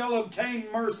they shall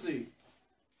obtain mercy.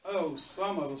 Oh,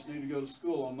 some of us need to go to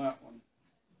school on that one.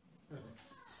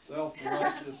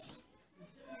 Self-righteous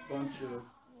bunch of,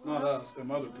 not us,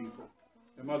 them other people,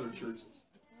 them other churches.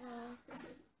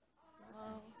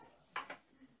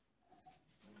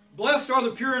 Blessed are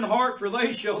the pure in heart, for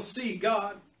they shall see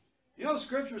God. You know,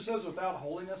 Scripture says, without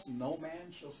holiness, no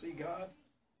man shall see God.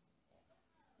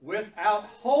 Without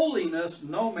holiness,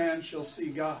 no man shall see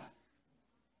God.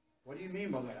 What do you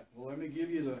mean by that? Well, let me give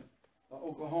you the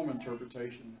Oklahoma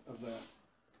interpretation of that.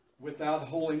 Without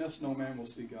holiness, no man will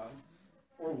see God.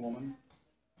 Or woman.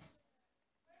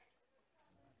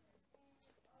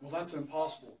 Well, that's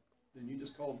impossible. Then you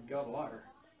just called God a liar.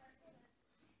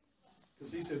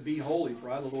 Because He said, be holy,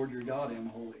 for I, the Lord your God, am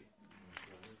holy.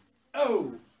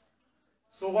 Oh!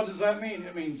 So what does that mean?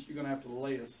 It means you're going to have to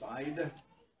lay aside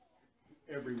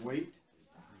every weight,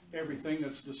 everything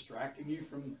that's distracting you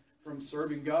from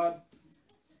serving God.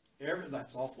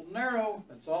 That's awful narrow.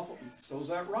 That's awful. So's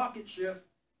that rocket ship.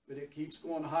 But it keeps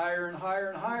going higher and higher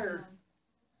and higher.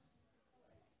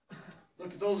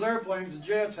 Look at those airplanes, the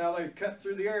jets, how they cut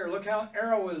through the air. Look how an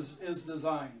arrow is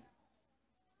designed.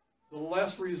 The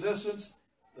less resistance,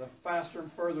 the faster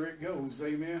and further it goes.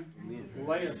 Amen? Amen.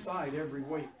 Lay aside every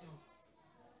weight.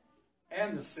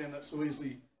 And the sin that so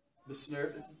easily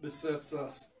besets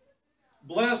us.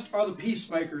 Blessed are the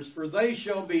peacemakers, for they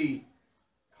shall be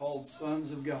called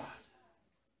sons of God.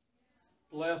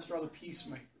 Blessed are the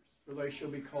peacemakers, for they shall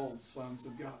be called sons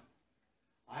of God.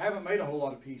 I haven't made a whole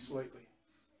lot of peace lately.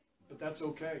 But that's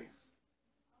okay.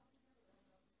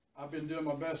 I've been doing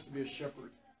my best to be a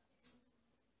shepherd.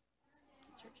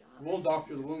 We'll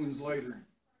doctor the wounds later.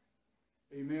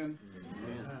 Amen.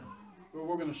 Amen. But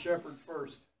we're going to shepherd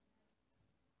first.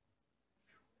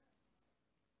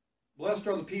 Blessed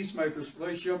are the peacemakers, for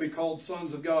they shall be called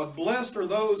sons of God. Blessed are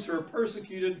those who are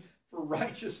persecuted for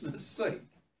righteousness' sake,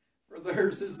 for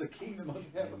theirs is the kingdom of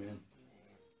heaven. Amen.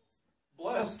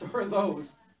 Blessed are those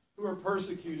who are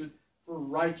persecuted for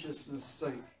righteousness'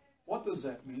 sake. What does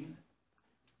that mean?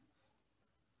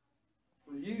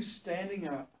 For you standing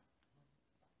up,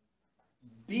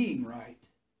 being right,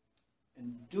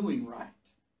 and doing right.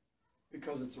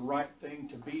 Because it's the right thing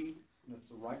to be, and it's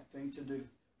the right thing to do.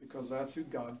 Because that's who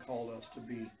God called us to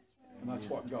be. And that's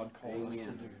what God called us to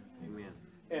do. Amen.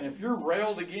 And if you're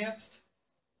railed against,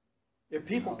 if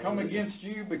people come against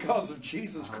you because of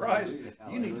Jesus Christ,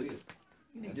 you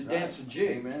need to dance a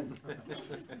jig. Amen.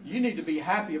 You need to be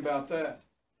happy about that.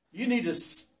 You need to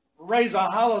raise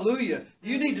a hallelujah.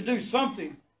 You need to do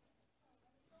something.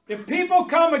 If people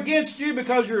come against you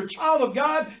because you're a child of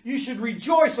God, you should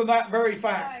rejoice in that very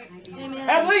fact. Amen.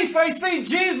 At least they see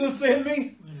Jesus in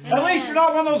me. At least you're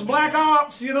not one of those black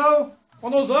ops, you know,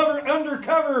 one of those other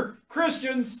undercover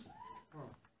Christians.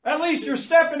 At least you're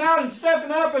stepping out and stepping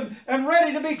up and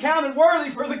ready to be counted worthy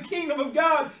for the kingdom of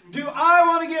God. Do I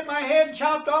want to get my head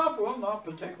chopped off? Well, not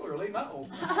particularly, no.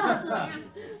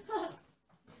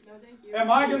 Am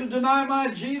I going to deny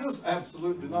my Jesus?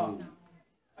 Absolutely not.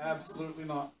 Absolutely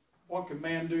not. What can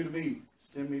man do to me?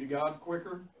 Send me to God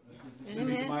quicker? Send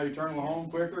me to my eternal home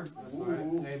quicker?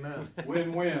 Ooh. Amen.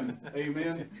 Win-win.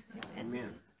 Amen.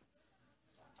 Amen.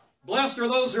 Blessed are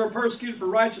those who are persecuted for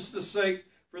righteousness' sake,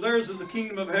 for theirs is the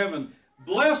kingdom of heaven.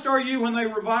 Blessed are you when they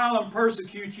revile and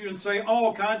persecute you and say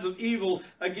all kinds of evil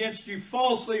against you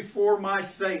falsely for my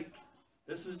sake.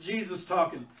 This is Jesus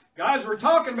talking. Guys, we're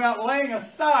talking about laying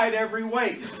aside every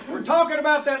weight. We're talking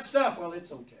about that stuff. Well,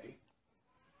 it's okay.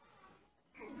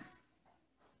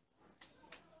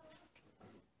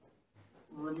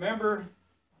 Remember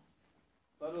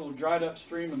that little dried up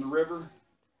stream in the river?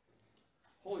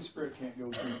 Holy Spirit can't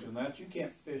go deep in that. You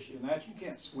can't fish in that. You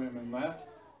can't swim in that.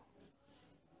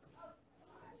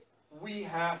 We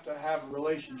have to have a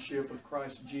relationship with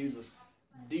Christ Jesus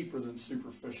deeper than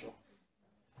superficial.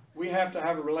 We have to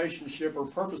have a relationship or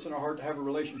purpose in our heart to have a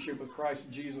relationship with Christ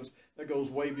Jesus that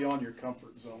goes way beyond your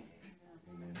comfort zone.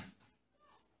 Amen.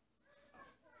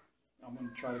 I'm going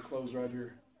to try to close right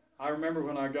here. I remember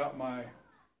when I got my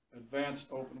advanced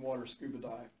open water scuba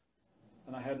dive,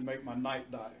 and I had to make my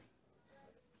night dive.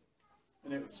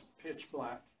 And it was pitch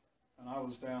black, and I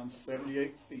was down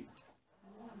 78 feet.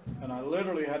 And I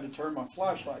literally had to turn my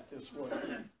flashlight this way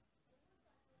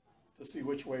to see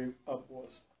which way up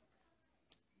was.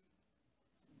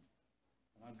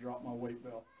 And I dropped my weight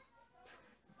belt.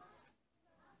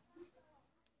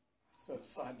 Set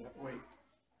aside that weight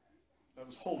that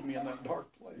was holding me in that dark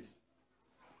place.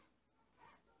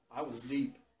 I was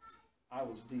deep. I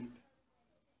was deep.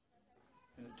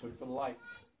 And it took the light.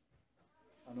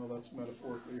 I know that's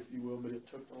metaphorically, if you will, but it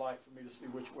took the light for me to see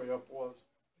which way up was.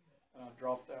 And I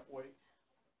dropped that weight.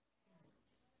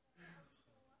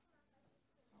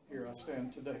 Here I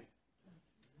stand today.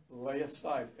 Lay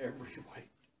aside every weight.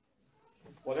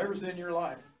 Whatever's in your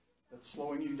life that's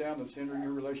slowing you down, that's hindering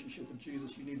your relationship with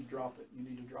Jesus, you need to drop it. You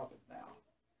need to drop it now.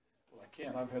 Well, I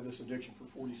can't. I've had this addiction for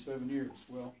 47 years.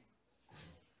 Well,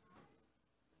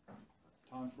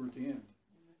 time for it to end.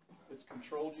 It's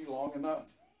controlled you long enough.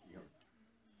 Yep.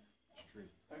 It's true.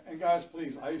 And guys,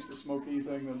 please, I used to smoke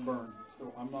anything that burned.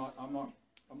 So I'm not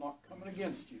coming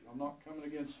against you. I'm not coming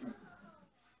against you.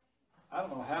 I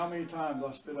don't know how many times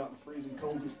I stood out in the freezing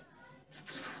cold.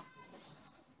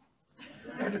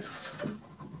 Had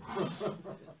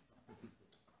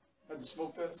to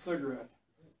smoke that cigarette.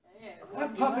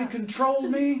 That puppy controlled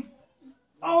me.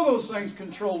 All those things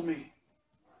controlled me.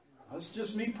 That's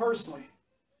just me personally.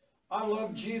 I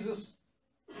love Jesus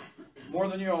more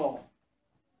than you all.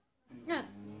 Yeah.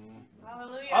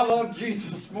 I love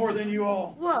Jesus more than you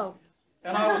all. Whoa.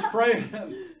 And I was praying.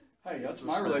 Hey, that's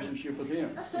my relationship with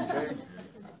him. Okay?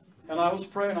 And I was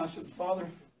praying. I said, Father,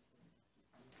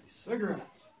 these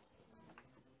cigarettes.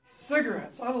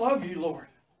 Cigarettes. I love you, Lord.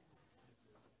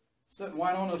 Sitting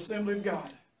whine on the Assembly of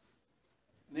God.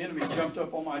 And the enemy jumped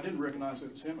up on my, I didn't recognize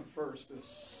it was him at first.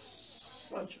 It's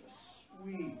such a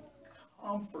sweet,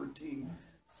 comforting,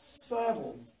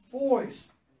 subtle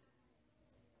voice.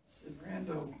 I said,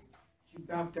 Rando, you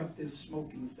about got this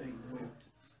smoking thing whipped.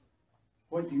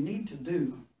 What you need to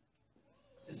do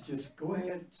is just go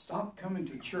ahead, stop coming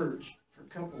to church for a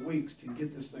couple of weeks till you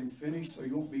get this thing finished so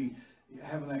you won't be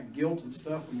having that guilt and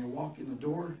stuff when you walk in the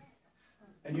door.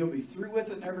 And you'll be through with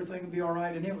it and everything will be all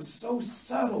right. And it was so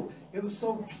subtle. It was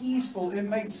so peaceful. It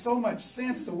made so much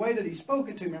sense the way that he spoke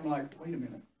it to me. I'm like, wait a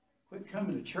minute. quit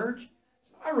coming to church.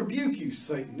 I rebuke you,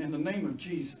 Satan, in the name of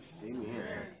Jesus. Amen.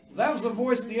 That was the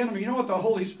voice of the enemy. You know what the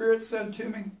Holy Spirit said to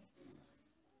me?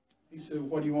 He said,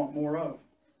 what do you want more of?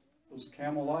 Those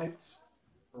camel lights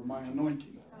or my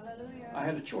anointing? Hallelujah. I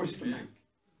had a choice to make.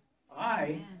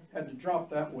 I had to drop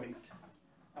that weight.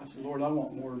 I said, Lord, I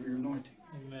want more of your anointing.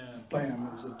 Amen. Bam,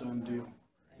 it was a done deal.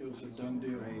 It was a done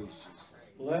deal. Praise Jesus.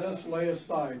 Let us lay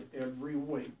aside every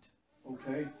weight.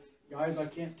 Okay? Guys, I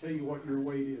can't tell you what your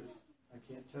weight is. I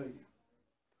can't tell you.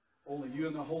 Only you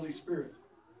and the Holy Spirit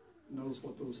knows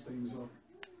what those things are.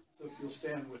 So if you'll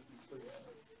stand with me, please.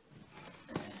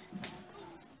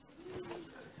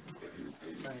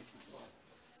 Thank you, Father.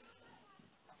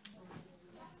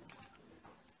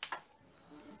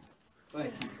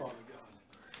 Thank you, Father God.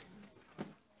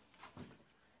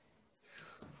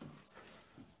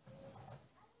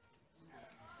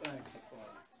 Thank you,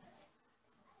 Father.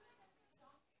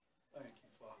 Thank you,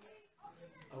 Father.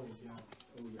 Oh, yeah.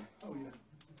 Oh, yeah. Oh, yeah.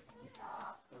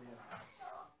 Oh, yeah.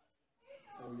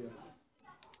 Oh, yeah.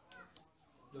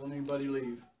 Don't anybody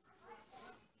leave.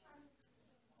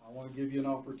 I want to give you an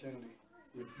opportunity.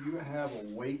 If you have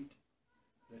a weight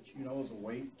that you know is a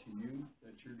weight to you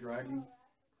that you're dragging,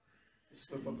 just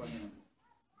slip up a hand.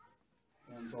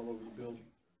 Hands all over the building.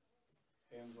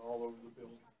 Hands all over the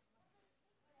building.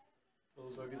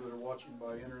 Those of you that are watching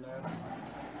by internet,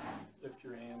 lift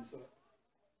your hands up.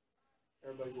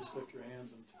 Everybody just lift your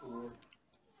hands unto the Lord.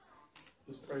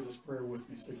 Just pray this prayer with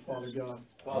me. Say, Father God,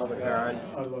 Father God,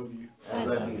 I love you. I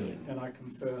love you. And I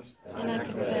confess And I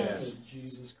confess that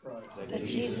Jesus Christ that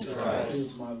Jesus Christ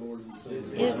is my Lord and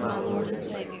Savior. is my Lord and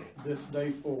Savior. This day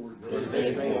forward, This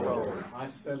day forward, I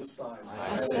set aside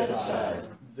I set aside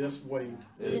this weight.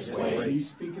 this weight. You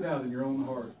speak it out in your own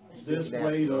heart. This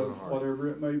weight of whatever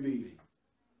it may be,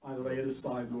 I lay it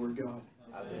aside, Lord God.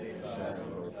 I lay it aside,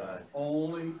 Lord God.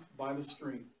 Only by the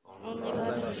strength Only by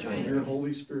the of strength your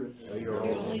Holy Spirit Your of your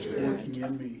Holy Spirit working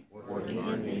in me. working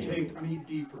in me. Take me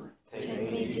deeper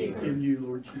Take me deeper in you,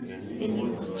 Lord Jesus. in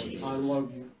you, Lord Jesus. I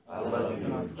love you. I love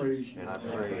And I you. praise you. And I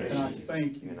praise And I you.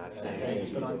 thank you And I thank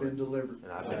you. that I've been delivered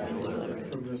And I've been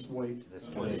delivered from this weight.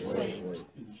 For this weight.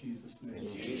 In Jesus' in name.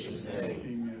 Jesus'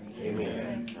 name.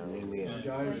 Amen. Amen. Amen.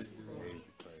 Guys,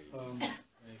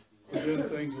 we're doing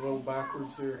things a little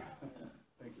backwards here.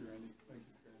 Thank you, Randy. Thank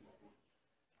you, Karen.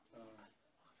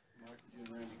 Mike, would you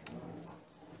and Randy come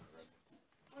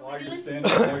on? While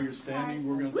you're standing,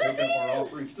 we're going to take up our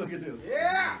offerings. Look at this.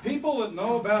 Yeah. People that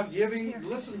know about giving,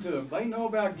 listen to them. They know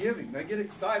about giving. They get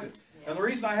excited. And the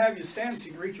reason I have you stand is so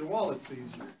you can reach your wallets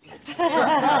easier.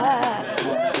 That is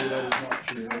not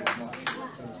true. That is not true.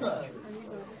 That is not true.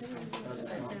 That is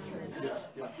not true. Yeah,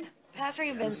 yeah. Pastor,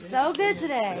 you've been so good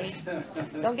today.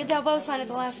 Don't get that bow sign at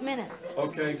the last minute.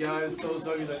 Okay, guys, those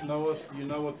of you that know us, you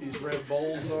know what these red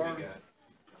bowls are.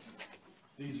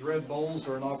 These red bowls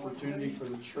are an opportunity for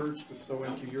the church to sow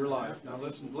into your life. Now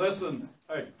listen.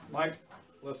 Hey, Mike,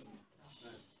 listen.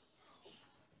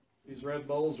 These red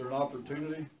bowls are an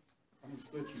opportunity. I'm going to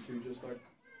split you two just like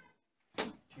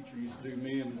teacher used to do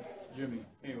me and Jimmy.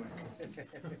 Anyway.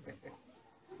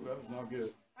 That was not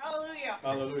good. Hallelujah.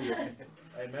 Hallelujah.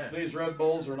 Amen. These red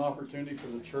bowls are an opportunity for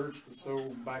the church to sow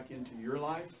back into your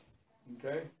life.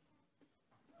 Okay?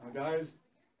 Now, guys,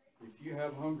 if you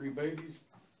have hungry babies,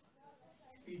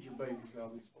 feed your babies out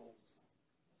of these bowls.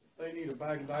 If they need a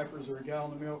bag of diapers or a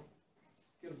gallon of milk,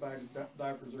 get a bag of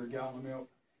diapers or a gallon of milk.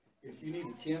 If you need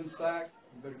a tin sack,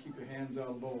 you better keep your hands out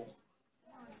of the bowl.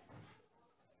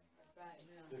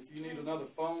 If you need another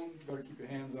phone, you better keep your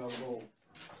hands out of the bowl.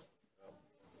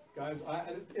 Guys,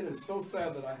 it is so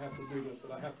sad that I have to do this,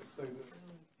 that I have to say this.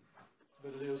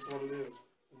 But it is what it is.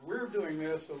 We're doing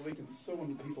this so we can sow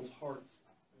into people's hearts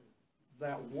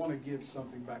that want to give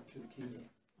something back to the kingdom.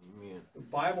 Amen. The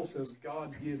Bible says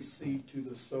God gives seed to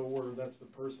the sower. That's the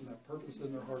person that purpose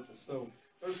in their heart to sow.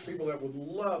 There's people that would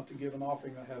love to give an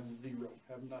offering that have zero,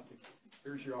 have nothing.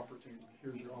 Here's your opportunity.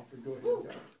 Here's your offering. Go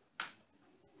ahead, guys.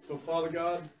 So, Father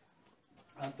God,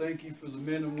 I thank you for the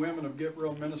men and women of Get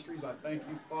Real Ministries. I thank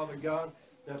you, Father God,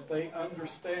 that they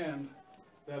understand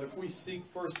that if we seek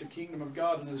first the kingdom of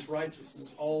God and his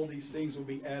righteousness, all these things will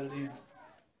be added in.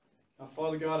 Now,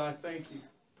 Father God, I thank you.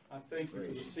 I thank you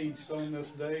for the seed sown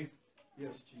this day.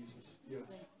 Yes, Jesus.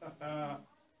 Yes.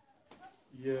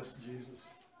 Yes, Jesus.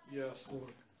 Yes,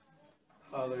 Lord.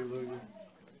 Hallelujah.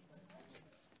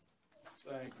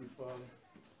 Thank you, Father.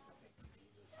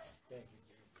 Thank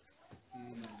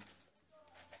you.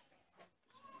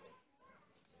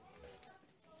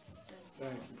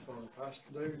 Thank you, Father. Pastor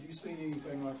David, you seen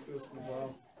anything like this in a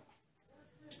while?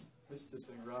 This just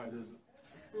ain't right, is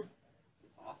it?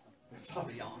 Awesome. It's awesome.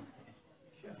 Beyond.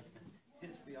 Yeah.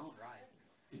 It's beyond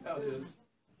right. Yeah, it is.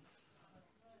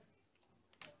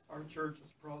 Our church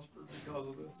has prospered because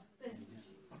of this.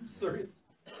 I'm serious.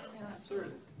 I'm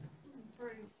serious.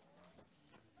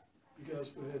 You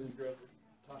guys go ahead and grab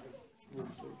the tithe,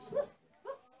 please.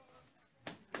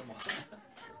 Come on.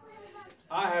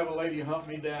 I have a lady hunt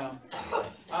me down.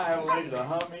 I have a lady to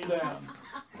hunt me down.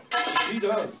 She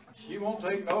does. She won't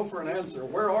take no for an answer.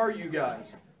 Where are you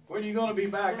guys? When are you going to be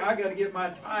back? I got to get my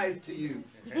tithe to you.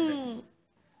 I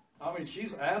mean,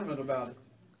 she's adamant about it.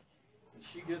 And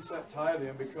she gets that tithe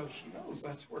in because she knows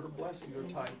that's where her blessings are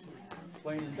tied to.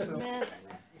 Plain and simple. Amen.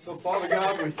 So, Father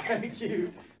God, we thank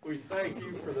you. We thank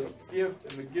you for the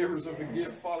gift and the givers of the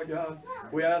gift, Father God.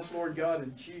 We ask, Lord God,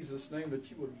 in Jesus' name, that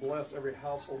you would bless every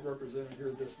household represented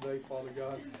here this day, Father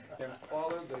God. And,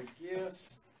 Father, the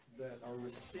gifts that are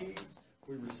received,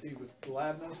 we receive with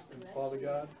gladness. And, Father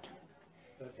God,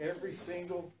 that every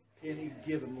single penny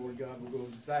given, Lord God, will go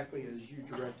exactly as you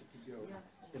direct it to go.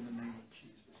 In the name of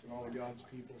Jesus. And all of God's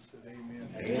people said amen.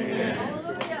 Amen.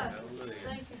 Hallelujah.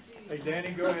 Thank you, Jesus. Hey,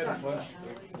 Danny, go ahead and punch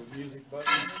the music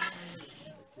button.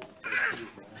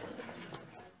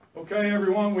 Okay,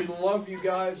 everyone, we love you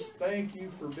guys. Thank you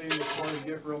for being a part of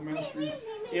Get Real Ministries.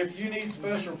 If you need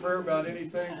special prayer about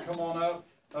anything, come on up.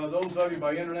 Those of you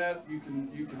by internet, you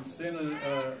can send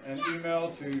an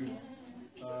email to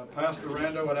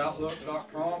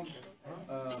pastorrando@outlook.com.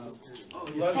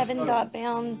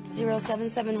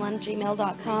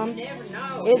 Heaven.bound0771gmail.com. Never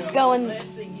know. It's going-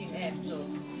 Blessing you have till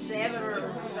 7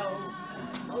 or so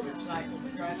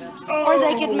motorcycles drive up. Or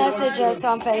they could message us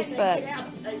on Facebook.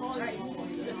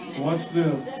 Watch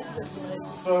this.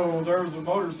 So there was a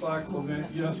motorcycle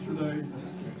event yesterday,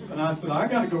 and I said, I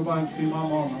got to go by and see my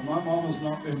mama. My mama's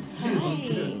not been feeling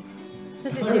good.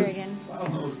 This is here again. I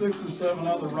don't know, 6 or 7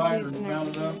 other riders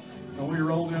mounted up, and we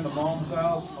rolled into Mom's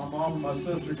house. My mom and my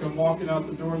sister come walking out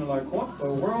the door, and they're like, what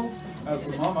the world? I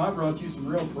said, Mama, I brought you some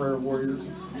real prayer warriors,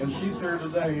 and she's here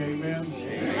today, amen.